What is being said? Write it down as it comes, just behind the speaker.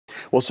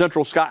Well,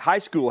 Central Scott High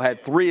School had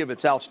 3 of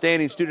its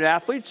outstanding student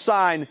athletes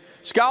sign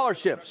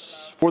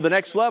scholarships for the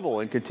next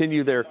level and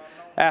continue their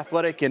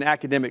athletic and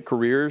academic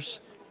careers.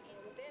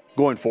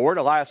 Going forward,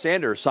 Aaliyah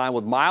Sanders signed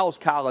with Miles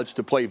College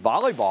to play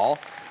volleyball.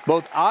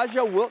 Both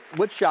Aja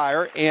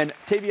Wiltshire and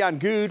Taveon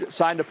Goode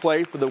signed to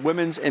play for the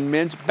women's and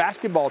men's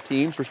basketball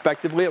teams,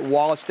 respectively, at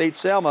Wallace State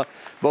Selma.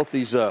 All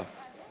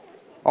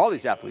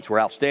these athletes were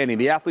outstanding.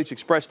 The athletes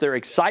expressed their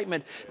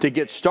excitement to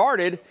get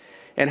started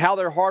and how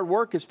their hard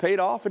work has paid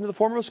off into the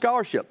form of a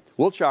scholarship.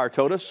 Wiltshire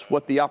told us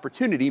what the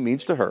opportunity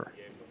means to her.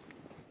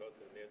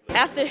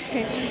 After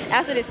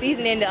the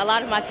season ended, a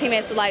lot of my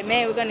teammates were like,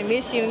 man, we're going to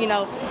miss you,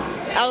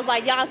 I was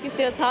like, y'all can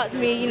still talk to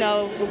me,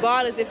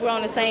 regardless if we're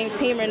on the same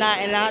team or not,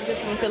 and I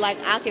just feel like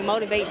I can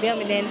motivate them.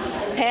 And then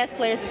past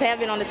players that have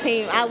been on the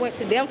team, I went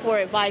to them for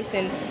advice,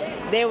 and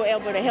they were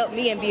able to help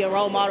me and be a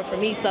role model for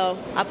me, so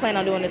I plan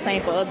on doing the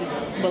same for others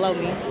below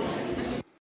me.